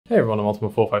Hey everyone, I'm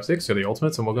Ultimate456, you're the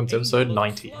Ultimates, and welcome to episode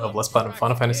 90 of Let's Platinum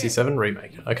Final Fantasy VII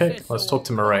Remake. Okay, let's talk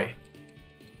to Murray.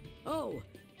 Oh,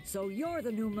 so you're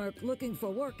the new merc looking for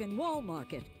work in Wall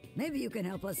Market. Maybe you can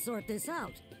help us sort this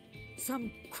out.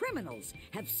 Some criminals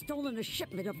have stolen a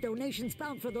shipment of donations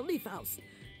bound for the Leaf House.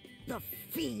 The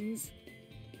fiends.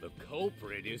 The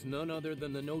culprit is none other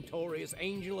than the notorious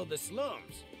Angel of the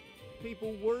Slums.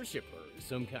 People worship her as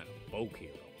some kind of folk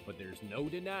hero, but there's no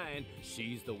denying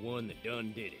she's the one that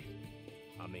done did it.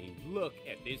 I mean, look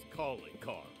at this calling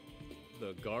card.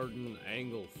 The Garden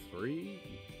Angle 3?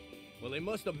 Well, they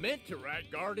must have meant to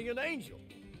write Guardian Angel.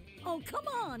 Oh, come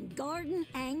on, Garden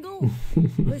Angle.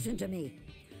 Listen to me.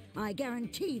 I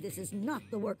guarantee this is not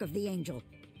the work of the Angel.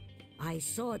 I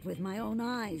saw it with my own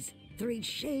eyes. 3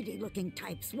 shady-looking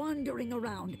types wandering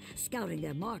around, scouting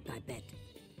their mark, I bet.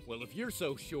 Well, if you're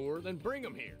so sure, then bring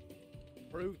them here.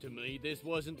 Prove to me this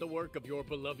wasn't the work of your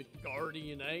beloved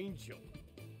Guardian Angel.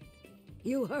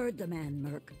 You heard the man,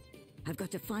 Merc. I've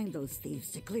got to find those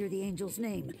thieves to clear the Angel's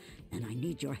name, and I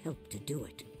need your help to do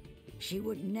it. She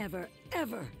would never,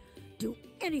 ever do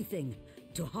anything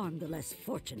to harm the less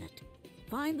fortunate.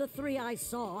 Find the 3 I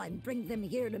saw and bring them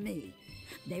here to me.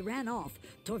 They ran off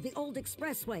toward the old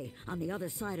expressway on the other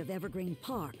side of Evergreen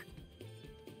Park.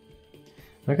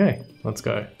 Okay, let's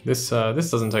go. This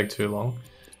doesn't take too long.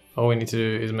 All we need to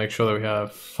do is make sure that we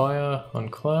have fire on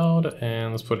Cloud,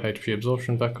 and let's put HP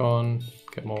absorption back on,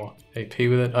 get more AP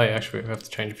with it. Oh yeah, actually we have to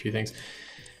change a few things.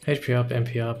 HP up,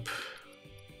 MP up.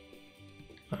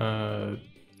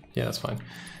 Yeah, that's fine.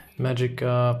 Magic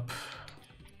up.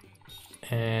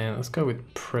 And let's go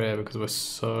with prayer because we're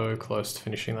so close to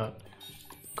finishing that.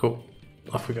 Cool,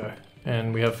 off we go.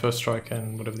 And we have first strike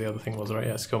and whatever the other thing was, right?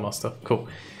 Yeah, skill master, cool.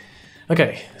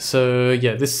 Okay, so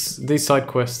yeah, these side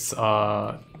quests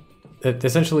are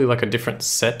essentially like a different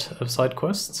set of side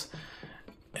quests,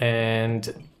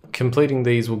 and completing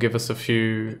these will give us a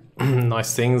few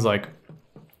nice things, like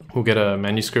we'll get a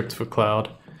manuscript for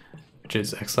Cloud, which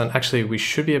is excellent. Actually, we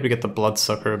should be able to get the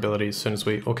Bloodsucker ability as soon as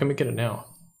or can we get it now?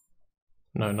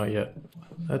 No, not yet.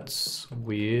 That's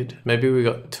weird. Maybe we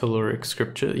got Telluric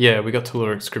Scripture. Yeah, we got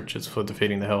Telluric Scriptures for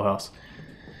defeating the Hell House.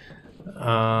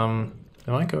 Am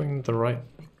I going the right?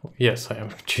 Yes, I am.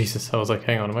 Jesus, I was like,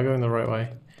 hang on, am I going the right way?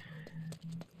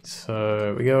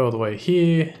 So we go all the way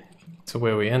here to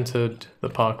where we entered the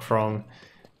park from,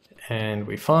 and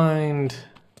we find,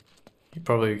 you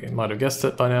probably might have guessed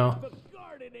it by now. The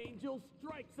Guardian Angel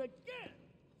strikes again,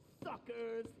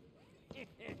 suckers!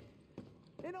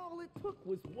 And all it took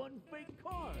was one fake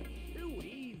card. Too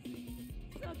easy.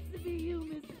 Sucks to be you,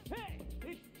 Mr. Hey,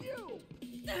 it's you!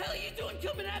 The hell are you doing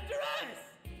coming after us?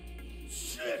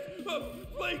 Shit!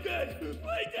 Play dead!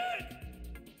 Play dead!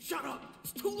 Shut up!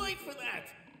 It's too late for that!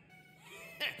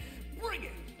 Bring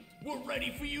it! We're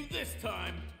ready for you this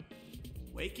time!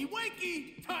 Wakey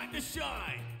wakey! Time to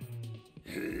shine!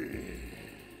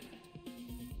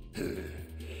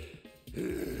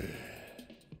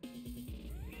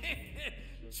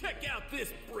 Check out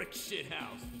this brick shit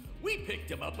house! We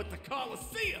picked him up at the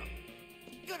Coliseum!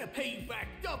 Gonna pay you back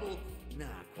double, nah,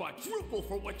 quadruple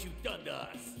for what you've done to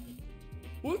us!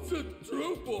 What's a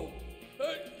druple?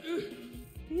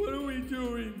 What are we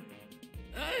doing?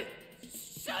 Hey,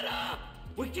 shut up!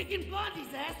 We're kicking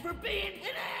Blondie's ass for being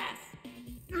an ass!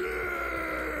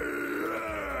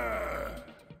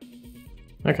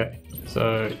 Okay,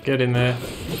 so get in there,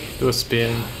 do a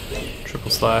spin,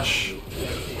 triple slash,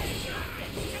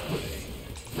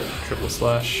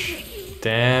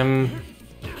 damn.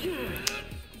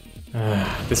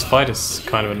 This fight is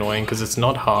kind of annoying because it's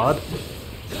not hard,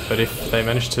 but if they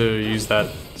manage to use that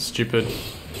stupid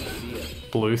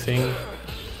blue thing,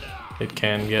 it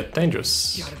can get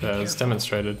dangerous, as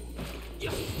demonstrated.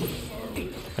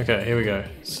 Okay, here we go.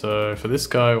 So for this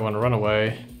guy, we want to run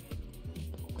away.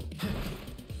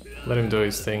 Let him do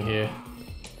his thing here.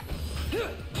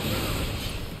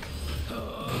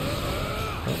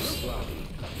 Oops.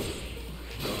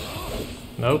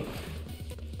 Nope.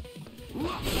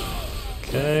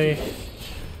 Okay.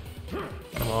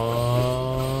 Come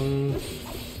on.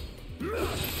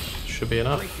 Should be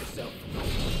enough.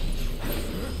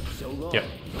 Yep.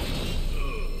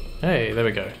 Hey, there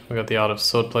we go. We got the Art of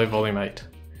Swordplay Volume 8.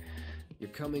 You're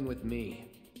coming with me.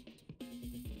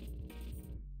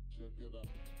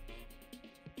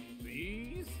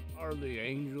 These are the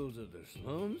Angels of the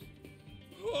Slums?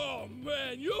 Oh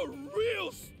man, you're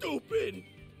real stupid!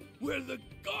 We're the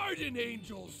Guardian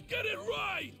Angels! Get it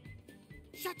right!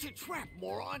 Shut your trap,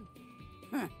 moron!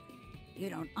 Huh. You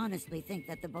don't honestly think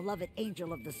that the beloved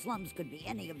Angel of the Slums could be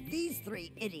any of these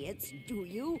 3 idiots, do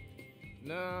you?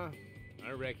 Nah,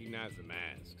 I recognize the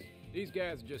masks. These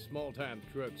guys are just small-time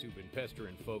crooks who've been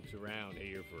pestering folks around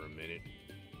here for a minute.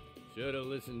 Should have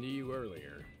listened to you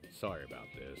earlier. Sorry about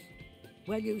this.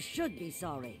 Well, you should be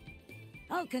sorry.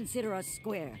 I'll consider us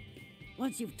square,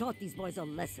 once you've taught these boys a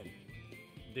lesson.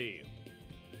 Deal.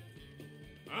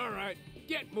 All right,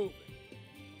 get moving.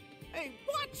 Hey,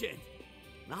 watch it!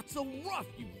 Not so rough,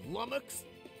 you lummox!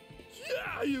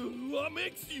 Yeah, you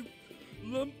lummox, you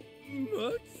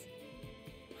lummox.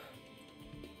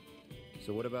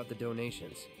 So what about the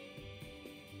donations?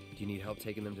 Do you need help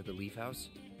taking them to the Leaf House?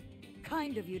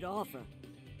 Kind of you to offer,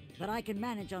 but I can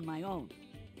manage on my own.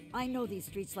 I know these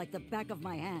streets like the back of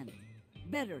my hand.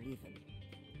 Better, even.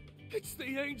 It's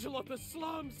the angel of the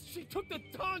slums. She took the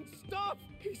Don's stuff.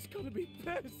 He's gonna be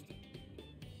pissed.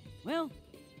 Well,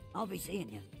 I'll be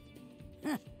seeing you.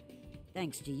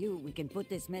 Thanks to you, we can put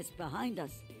this mess behind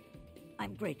us.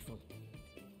 I'm grateful.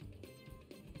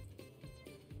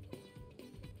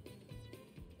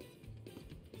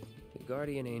 The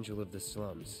guardian angel of the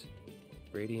slums.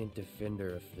 Radiant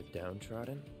defender of the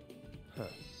downtrodden? Huh.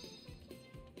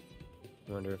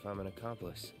 Wonder if I'm an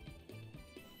accomplice.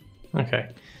 Okay,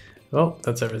 well,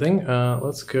 that's everything.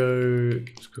 Let's go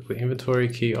just quickly. Inventory,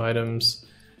 key items.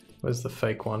 Where's the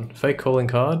fake one? Fake calling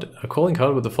card. A calling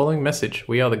card with the following message.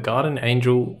 We are the Garden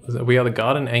Angel. We are the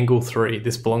Garden Angle 3.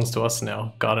 This belongs to us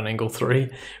now. Garden Angle 3.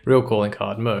 Real calling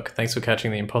card. Merc. Thanks for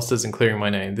catching the imposters and clearing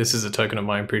my name. This is a token of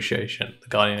my appreciation. The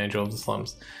Guardian Angel of the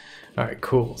Slums. Alright,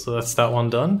 cool. So that's that one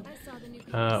done.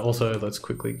 Also, let's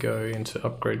quickly go into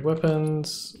upgrade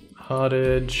weapons. Hard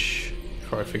edge.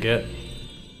 Before I forget.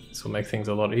 This will make things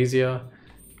a lot easier.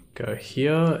 Go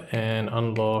here and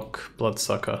unlock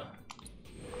Bloodsucker.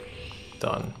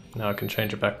 Done. Now I can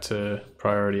change it back to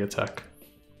priority attack.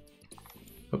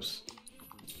 Oops.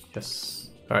 Yes.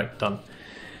 Alright, done.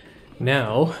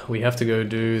 Now we have to go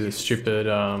do the stupid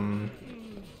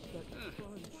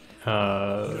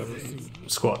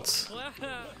squats.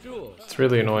 It's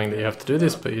really annoying that you have to do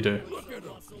this, but you do.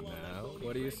 Now,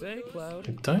 what do you say, Cloud?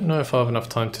 I don't know if I have enough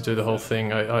time to do the whole thing.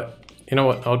 You know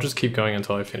what? I'll just keep going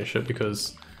until I finish it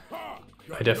because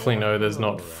I definitely know there's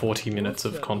not 40 minutes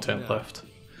of content left.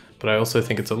 But I also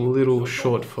think it's a little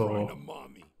short for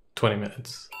 20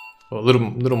 minutes. Or a little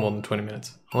more than 20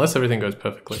 minutes. Unless everything goes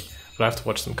perfectly. But I have to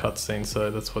watch some cutscenes, so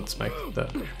that's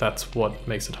what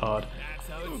makes it hard.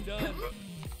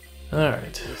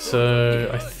 Alright, so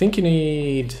I think you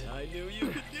need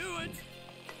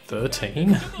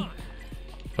 13,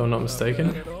 if I'm not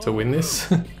mistaken, to win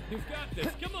this.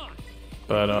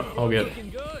 But I'll get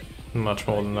much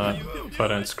more than that if I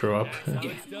don't screw up.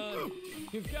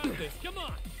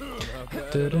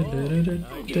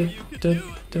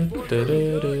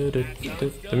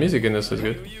 The music in this is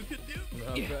good.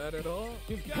 Not bad at all.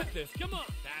 You've got this. Come on.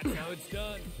 That's how it's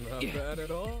done. Not bad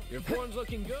at all. Your form's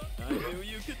looking good. I knew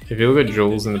you could. If you look at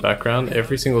Jules in the background,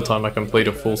 every single time I complete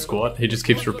a full squat, he just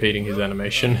keeps repeating his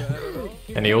animation.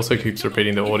 And he also keeps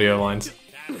repeating the audio lines.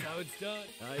 That's how it's done.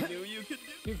 I knew you could.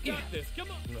 You've got this. Come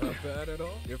on. Not bad at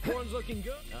all. Your form's looking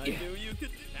good. I knew you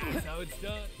could. That's how it's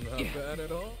done. Not bad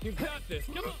at all. You've got this.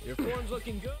 Come on. Your form's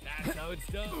looking good. That's how it's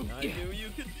done. I knew you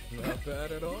could. Not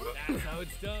bad at all. That's how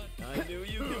it's done. I knew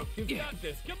you could. You've got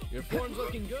this. Come on. Your form's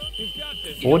looking good. You've got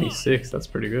this. 46, that's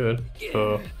pretty good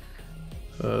for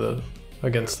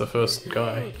against the first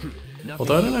guy.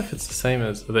 Although I don't know if it's the same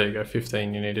as, there you go,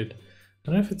 15 you needed. I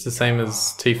don't know if it's the same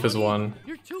as Tifa's one,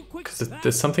 because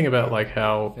there's something about like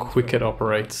how quick it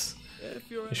operates.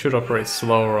 You should operate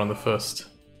slower on the first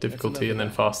difficulty and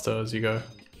then faster as you go.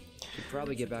 Should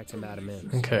probably get back to Madam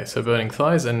M's. Okay, so burning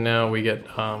thighs, and now we get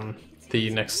the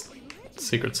next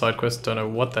secret side quest. Don't know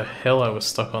what the hell I was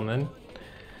stuck on then.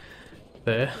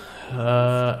 There.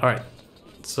 Alright,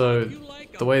 so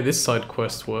the way this side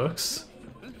quest works,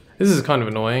 this is kind of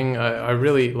annoying. I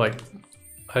really like,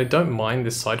 I don't mind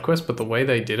this side quest, but the way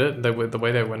they did it, the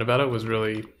way they went about it was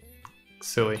really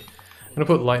silly. I'm gonna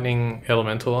put Lightning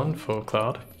Elemental on for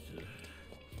Cloud.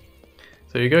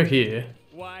 So you go here.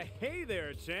 Why, hey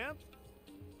there, champ.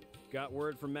 Got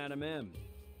word from Madam M.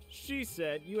 She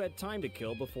said you had time to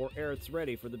kill before Aerith's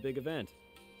ready for the big event.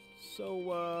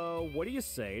 So, what do you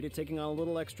say to taking on a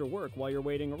little extra work while you're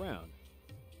waiting around?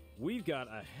 We've got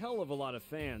a hell of a lot of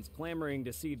fans clamoring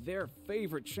to see their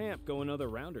favorite champ go another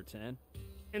round or 10.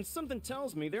 And something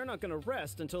tells me they're not gonna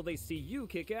rest until they see you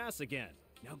kick ass again.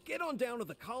 Now get on down to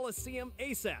the Coliseum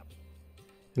ASAP.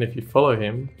 And if you follow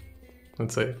him,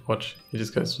 let's see, watch, he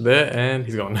just goes there and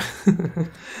he's gone.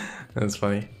 That's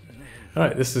funny.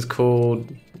 Alright, this is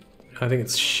called, I think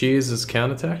it's Shears'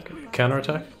 counterattack.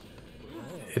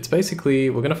 It's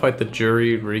basically, we're going to fight the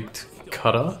jury-rigged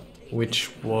cutter, which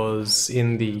was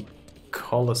in the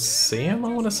Coliseum,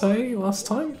 I want to say, last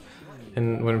time?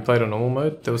 and when we played on normal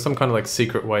mode, there was some kind of like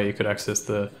secret way you could access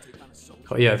the...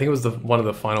 Yeah, I think it was one of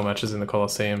the final matches in the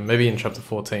Colosseum, maybe in chapter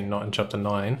 14, not in chapter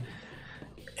 9.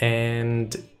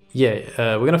 And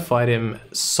yeah, we're gonna fight him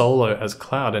solo as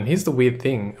Cloud. And here's the weird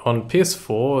thing: on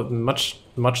PS4,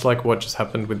 much like what just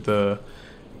happened with the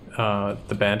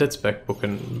bandits, Beck, Burke,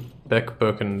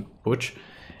 and Butch,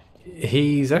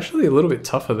 he's actually a little bit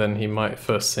tougher than he might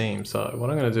first seem. So what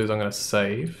I'm gonna do is I'm gonna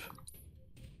save.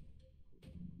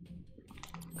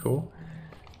 Cool.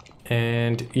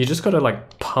 And you just gotta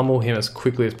like pummel him as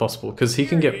quickly as possible, because he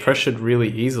can get pressured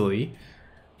really easily,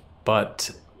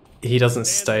 but he doesn't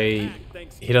stay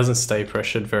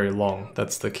pressured very long.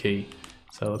 That's the key.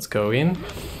 So let's go in,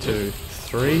 2,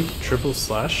 3, triple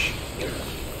slash.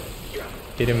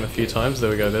 Hit him a few times. There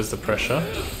we go. There's the pressure.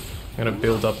 I'm gonna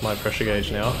build up my pressure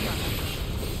gauge now.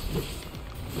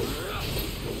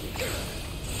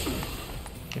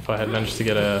 If I had managed to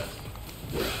get a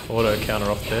auto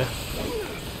counter off there.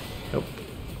 Nope.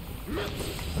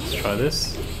 Let's try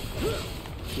this.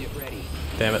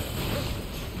 Damn it.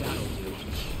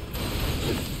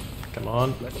 Come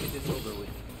on.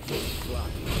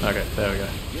 Okay, there we go.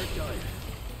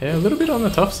 Yeah, a little bit on the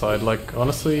tough side. Like,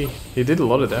 honestly, he did a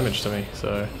lot of damage to me,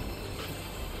 so...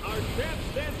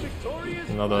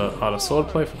 Another Art of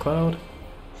Swordplay for Cloud.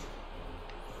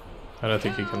 I don't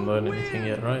think he can learn anything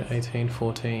yet, right? 18,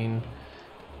 14...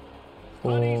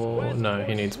 Or... No,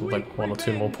 he needs like 1 or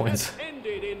 2 more points.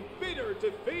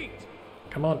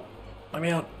 Come on, let me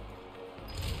out.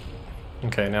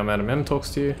 Okay, now Madam M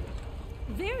talks to you.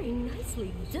 Very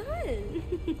nicely done.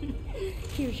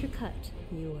 Here's your cut.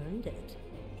 You earned it.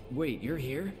 Wait, you're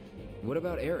here? What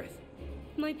about Aerith?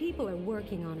 My people are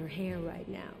working on her hair right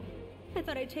now. I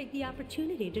thought I'd take the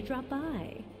opportunity to drop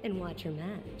by and watch her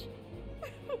match.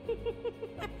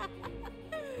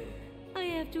 I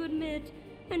have to admit,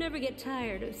 I never get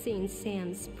tired of seeing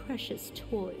Sam's precious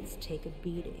toys take a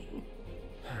beating.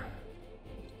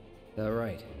 That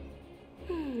right?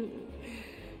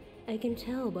 I can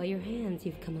tell by your hands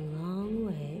you've come a long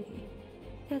way.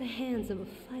 They're the hands of a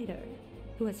fighter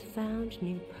who has found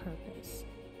new purpose.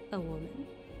 A woman?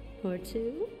 Or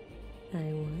two?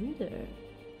 I wonder.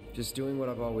 Just doing what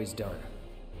I've always done.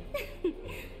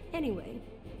 Anyway,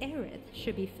 Aerith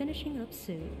should be finishing up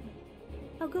soon.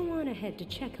 I'll go on ahead to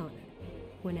check on her.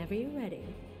 Whenever you're ready,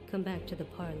 come back to the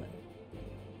parlor.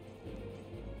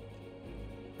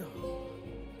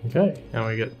 Okay, and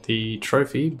we get the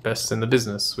trophy, Best in the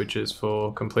Business, which is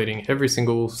for completing every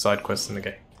single side quest in the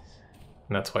game.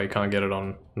 And that's why you can't get it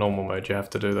on normal mode, you have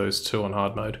to do those 2 on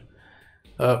hard mode.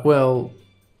 Well,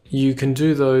 you can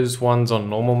do those ones on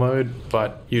normal mode,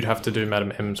 but you'd have to do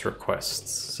Madam M's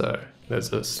requests, so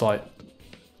there's a slight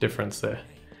difference there.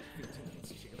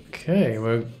 Okay,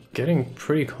 we're getting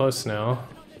pretty close now.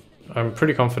 I'm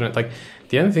pretty confident. Like,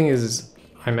 the only thing is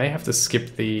I may have to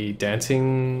skip the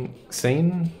dancing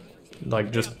scene,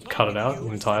 like just cut it out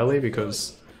entirely,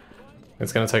 because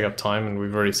it's going to take up time and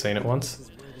we've already seen it once.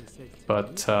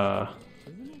 But I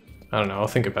don't know, I'll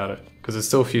think about it, because there's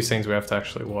still a few scenes we have to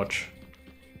actually watch.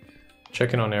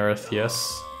 Checking on Aerith,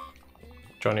 yes.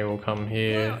 Johnny will come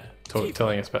here,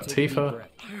 telling us about Tifa.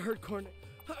 I heard Corn.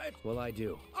 Well, I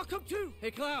do. I'll come too.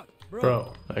 Hey, Cloud.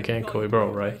 Bro, I can't call you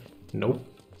bro, right? Nope.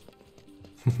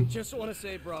 Just want to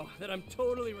say, bro, that I'm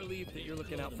totally relieved that you're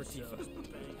looking out for Tifa.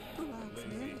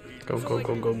 Go, go,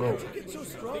 go, go, go.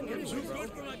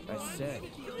 I said.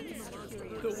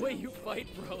 The way you fight,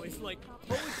 bro, is like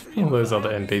poetry. All those other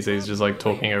NPCs just like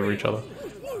talking over each other.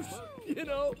 You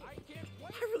know,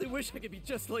 I really wish I could be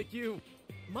just like you.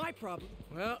 My problem.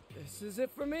 Well, this is it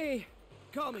for me.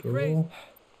 Call me crazy. Cool.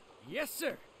 Yes,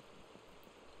 sir.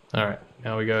 Alright,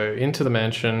 now we go into the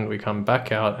mansion, we come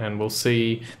back out, and we'll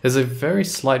see there's a very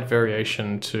slight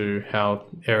variation to how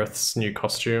Aerith's new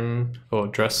costume or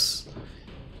dress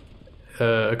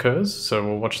occurs, so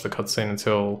we'll watch the cutscene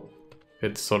until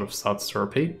it sort of starts to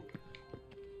repeat.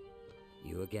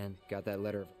 You again? Got that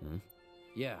letter?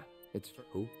 Yeah, it's for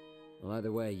who? Well,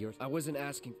 either way, you're... I wasn't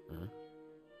asking.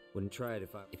 Wouldn't try it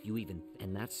if you even...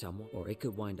 And that's someone. Or it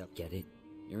could wind up... Get it?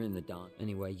 You're in the dawn.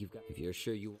 Anyway, you've got... If you're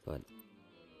sure you... But...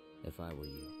 If I were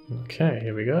you... Okay,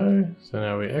 here we go. So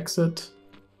now we exit.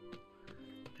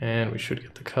 And we should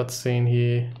get the cutscene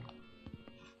here.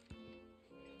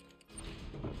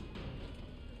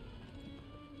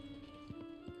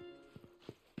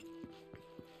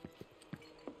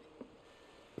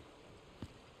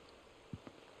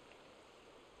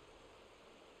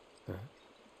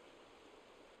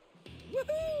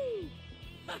 Woohoo!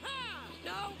 Ha-ha!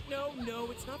 No,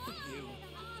 it's not for you.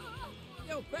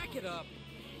 Yo, back it up.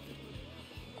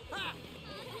 Ha!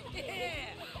 Yeah!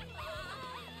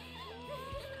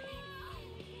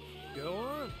 Go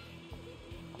on.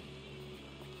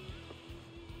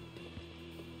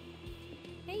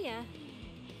 Hey,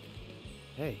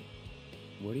 Hey,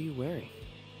 what are you wearing?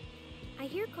 I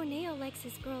hear Corneo likes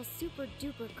his girls super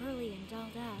duper girly and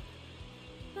dolled up.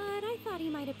 But I thought he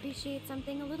might appreciate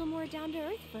something a little more down to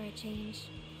earth for a change.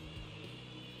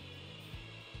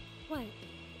 What?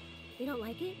 You don't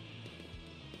like it?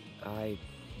 I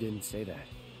didn't say that.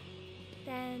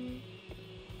 Then,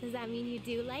 does that mean you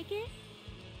do like it?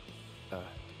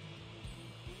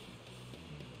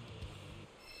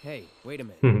 Hey, wait a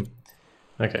minute.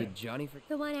 Okay. Did Johnny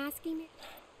The one asking me?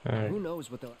 Who knows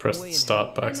what the Pressed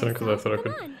start by accident because I thought I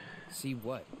could Come on. See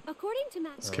what? According to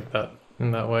Matt. skip that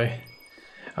in that way.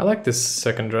 I like this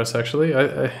second dress actually.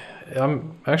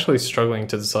 I'm actually struggling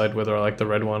to decide whether I like the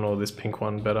red one or this pink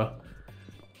one better.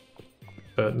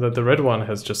 But the red one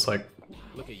has just like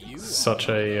such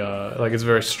a like it's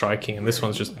very striking, and this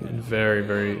one's just very,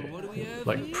 very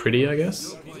like pretty, I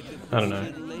guess. I don't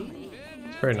know.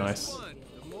 Very nice.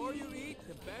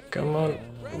 Come on,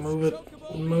 move it,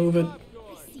 move it.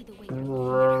 I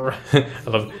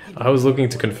love. I was looking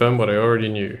to confirm what I already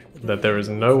knew, that there is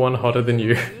no one hotter than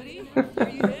you.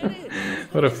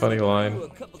 What a funny line.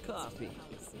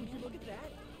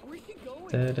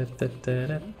 I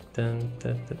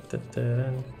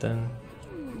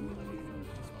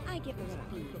give her a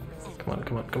B. Come on,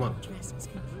 come on, come on.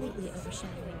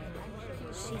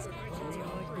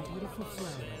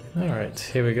 Alright,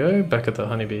 here we go, back at the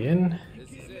Honeybee Inn.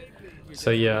 So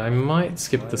yeah, I might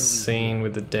skip the scene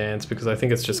with the dance because I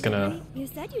think it's just gonna... You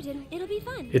said you didn't. It'll be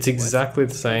fun. It's exactly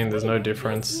the same, there's no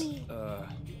difference.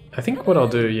 I think what I'll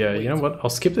do, yeah, you know what, I'll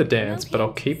skip the dance, but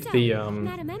I'll keep the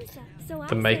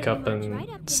makeup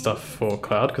and stuff for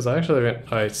Cloud, because I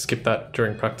skipped that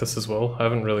during practice as well. I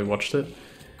haven't really watched it.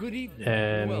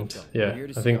 And yeah,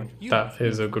 I think that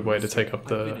is a good way to take up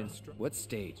the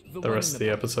rest of the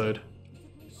episode.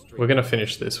 We're gonna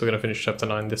finish this. We're gonna finish chapter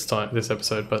 9 this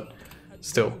episode, but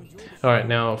still. Alright,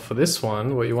 now for this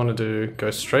one, what you want to do,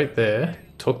 go straight there,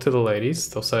 talk to the ladies,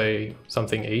 they'll say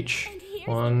something each.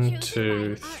 1,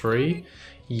 2, 3.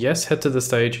 Yes, head to the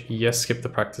stage. Yes, skip the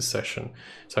practice session.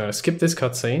 So I'm going to skip this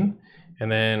cutscene,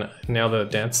 and then now the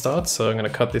dance starts, so I'm going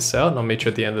to cut this out and I'll meet you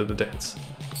at the end of the dance.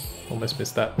 Almost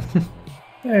missed that.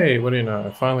 Hey, what do you know? I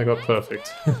finally got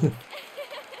perfect. I love it.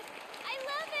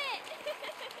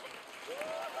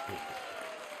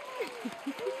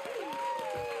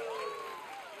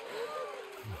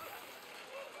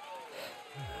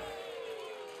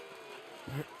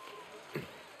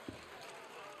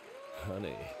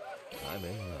 Honey, I'm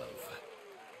in love.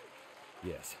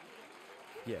 Yes.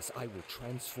 Yes, I will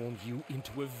transform you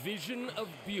into a vision of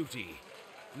beauty.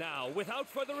 Now, without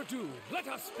further ado, let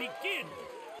us begin!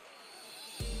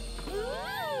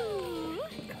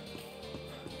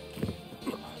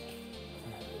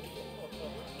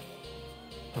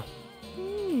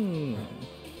 Ooh.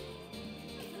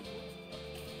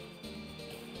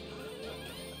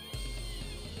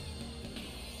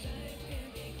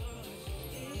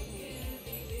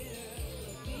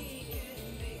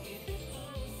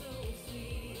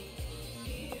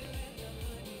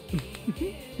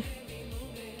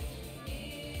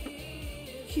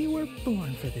 You were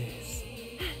born for this.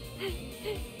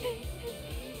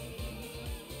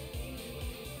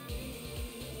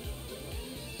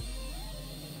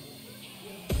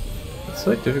 It's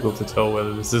so difficult to tell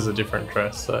whether this is a different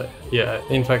dress. So, yeah,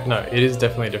 in fact, no, it is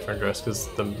definitely a different dress because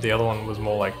the other one was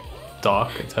more like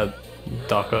dark. It had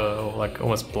darker, like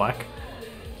almost black.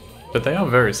 But they are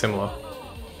very similar.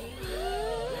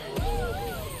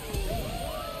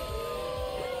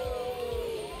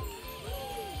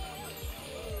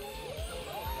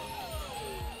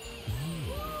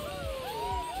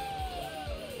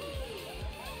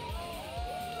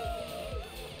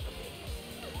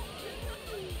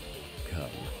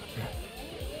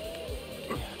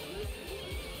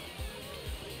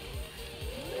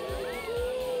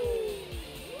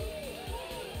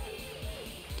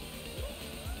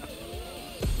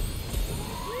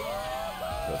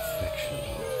 Perfection.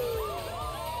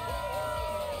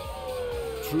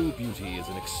 True beauty is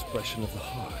an expression of the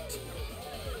heart.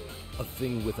 A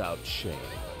thing without shame,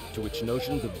 to which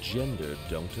notions of gender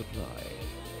don't apply.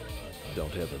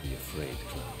 Don't ever be afraid,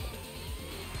 Cloud.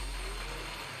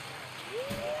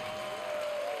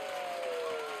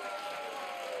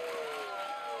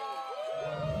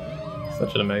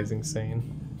 Such an amazing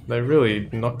scene. They really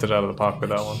knocked it out of the park with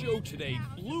that one. Show today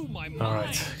blew my mind.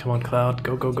 Alright, come on Cloud,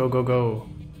 go, go, go, go, go.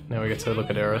 Now we get to look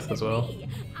at Aerith as well.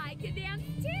 I can dance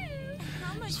too.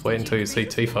 How much Just wait until you see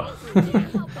Tifa. it was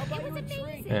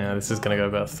amazing. Yeah, this is gonna go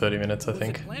about 30 minutes, I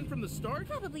think. Planned from the start?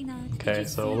 Probably not. Okay,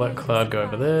 so we'll let Cloud go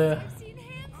over there.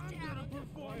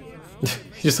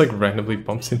 He just like randomly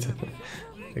bumps into them.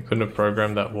 They couldn't have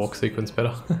programmed that walk sequence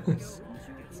better.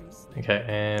 Okay,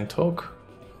 and talk.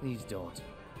 Please don't.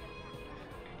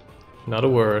 Not a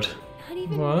word. Not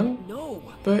even One? No!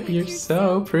 But you're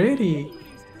so pretty.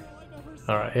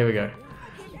 Alright, here we go.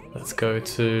 Let's go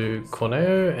to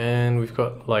Corneo, and we've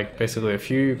got like basically a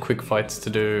few quick fights to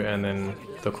do and then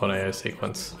the Corneo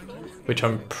sequence, which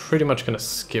I'm pretty much going to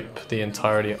skip the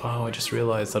entirety. Oh, I just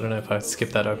realized I don't know if I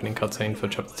skipped that opening cutscene for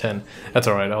chapter 10. That's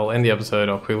alright, I'll end the episode,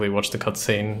 I'll quickly watch the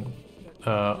cutscene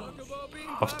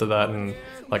after that and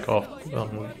like off, I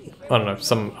don't know,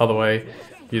 some other way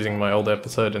using my old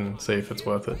episode and see if it's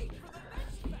worth it.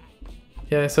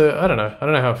 Yeah, so I don't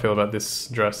know how I feel about this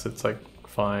dress. It's like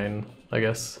fine, I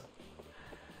guess.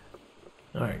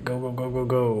 Alright, go, go, go, go,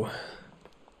 go.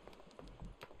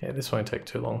 Yeah, this won't take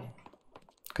too long,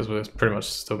 because we're pretty much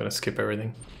still going to skip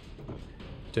everything.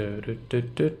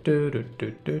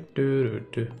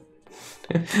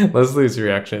 Leslie's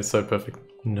reaction is so perfect.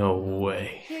 No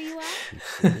way. Here you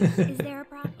are. Is there a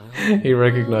problem? He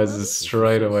recognizes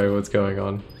straight away what's going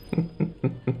on.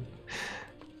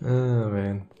 Oh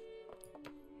man.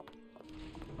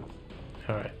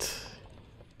 Alright.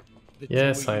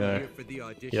 Yes, I know.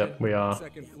 Yep, we are.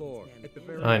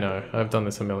 I know, I've done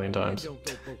this a million times.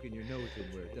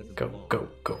 Go, go,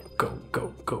 go, go,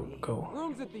 go, go, go.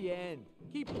 Room's at the end.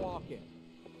 Keep walking.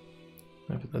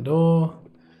 Open the door.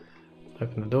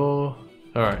 Open the door.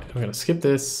 Alright, I'm gonna skip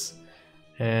this.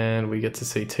 And we get to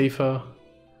see Tifa.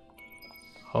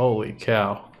 Holy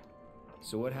cow.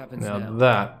 So what happens now? now?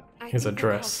 That is a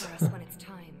dress.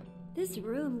 This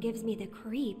room gives me the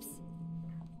creeps.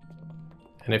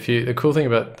 And if you, the cool thing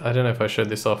about, I don't know if I showed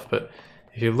this off, but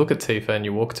if you look at Tifa and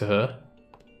you walk to her,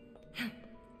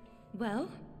 Well,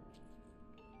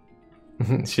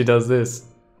 she does this.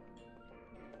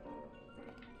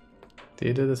 Do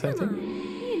you do the same Come thing? on,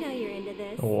 you know you're into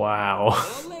this. Wow.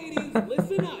 Well, ladies,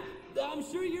 listen up. I'm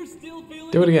sure you're still feeling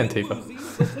Do it again, a bit Tifa. woozy,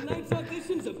 but tonight's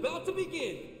audition's about to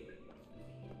begin.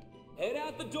 Head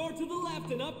out the door to the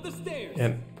left and up the stairs.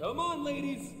 And Come on,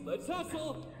 ladies, let's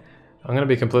hustle. I'm gonna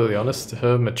be completely honest,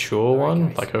 her mature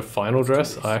one, like her final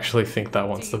dress, I actually think that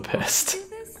one's the best.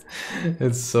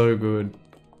 It's so good.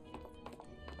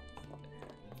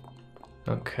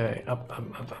 Okay, up,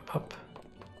 up, up, up, up.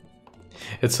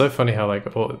 It's so funny how like,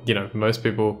 you know, most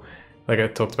people, like I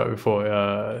talked about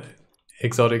before,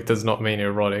 exotic does not mean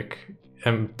erotic.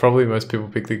 And probably most people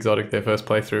picked exotic their first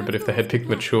playthrough, but if they had picked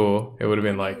mature, it would have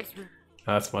been like,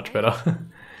 that's much better.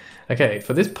 Okay,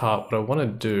 for this part, what I want to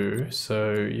do,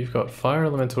 so you've got Fire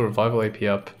Elemental, Revival AP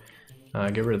up,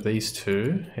 get rid of these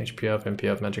two, HP up, MP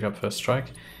up, Magic up, First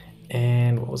Strike,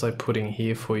 and what was I putting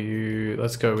here for you?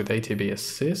 Let's go with ATB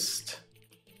Assist,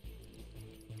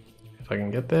 if I can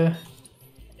get there,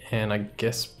 and I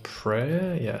guess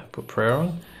Prayer, yeah, put Prayer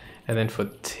on, and then for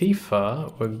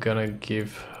Tifa, we're gonna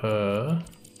give her,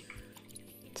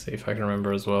 let's see if I can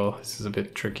remember as well, this is a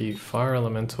bit tricky, Fire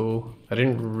Elemental, I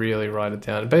didn't really write it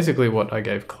down, basically what I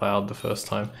gave Cloud the first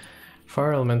time,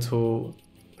 Fire Elemental,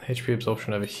 HP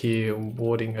Absorption over here,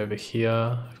 Warding over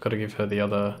here, I've got to give her the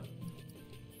other,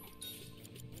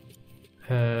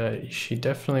 she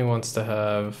definitely wants to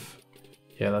have,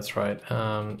 yeah that's right,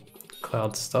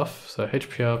 Cloud stuff, so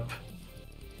HP up,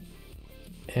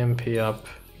 MP up,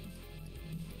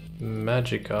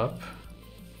 Magic up,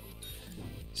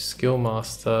 Skill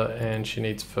Master, and she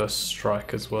needs First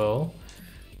Strike as well.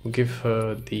 We'll give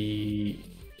her the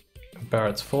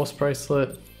Barrett's Force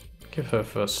Bracelet, give her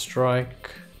First Strike.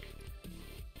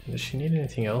 Does she need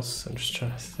anything else? I'm just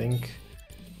trying to think.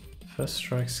 First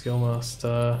Strike, Skill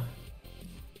Master,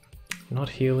 not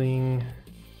healing.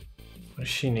 What does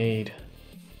she need?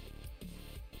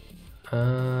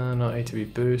 Not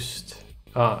ATB boost.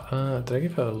 Did I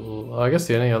give her, I guess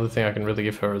the only other thing I can really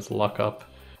give her is Luck up.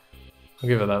 I'll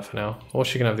give her that for now. Or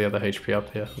she can have the other HP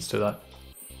up here. Let's do that.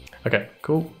 Okay,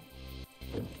 cool.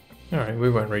 Alright, we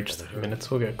won't reach 30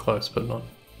 minutes. We'll get close, but not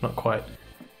quite.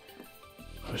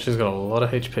 Oh, she's got a lot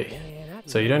of HP.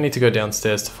 So you don't need to go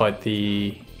downstairs to fight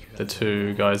the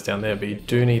two guys down there, but you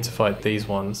do need to fight these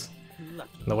ones.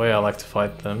 And the way I like to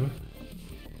fight them...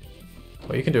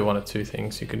 Well, you can do one of two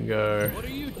things. You can go... What are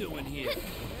you doing here?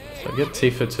 So get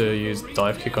Tifa to use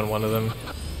Dive Kick on one of them.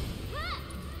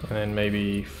 And then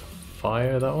maybe...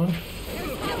 fire that one.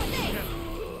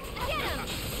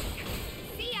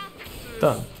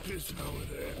 Done.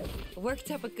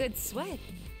 worked up a good sweat.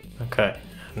 Okay,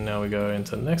 and now we go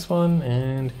into the next one,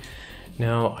 and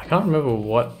now I can't remember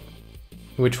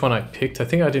which one I picked. I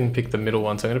think I didn't pick the middle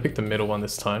one, so I'm gonna pick the middle one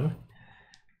this time.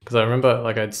 Because I remember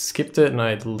like I'd skipped it and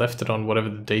I'd left it on whatever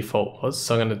the default was,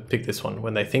 so I'm going to pick this one,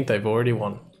 when they think they've already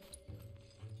won.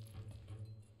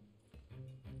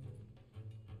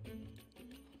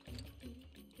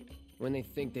 When they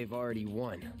think they've already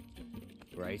won,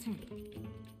 right?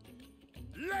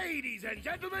 Ladies and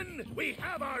gentlemen, we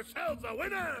have ourselves a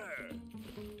winner!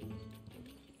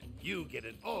 You get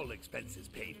an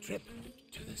all-expenses-paid trip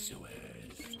to the sewers.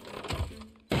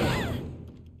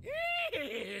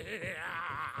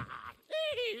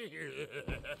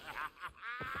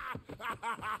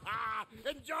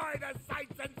 Enjoy the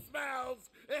sights and smells!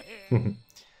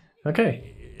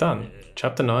 Okay, done.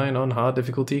 Chapter 9 on hard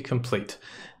difficulty complete.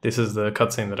 This is the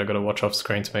cutscene that I got to watch off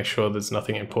screen to make sure there's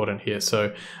nothing important here,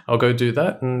 so I'll go do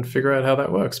that and figure out how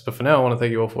that works. But for now, I want to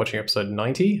thank you all for watching episode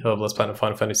 90 of Let's Play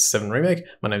Final Fantasy VII Remake.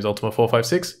 My name's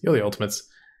Ultima456, you're the Ultimates,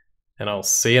 and I'll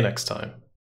see you next time.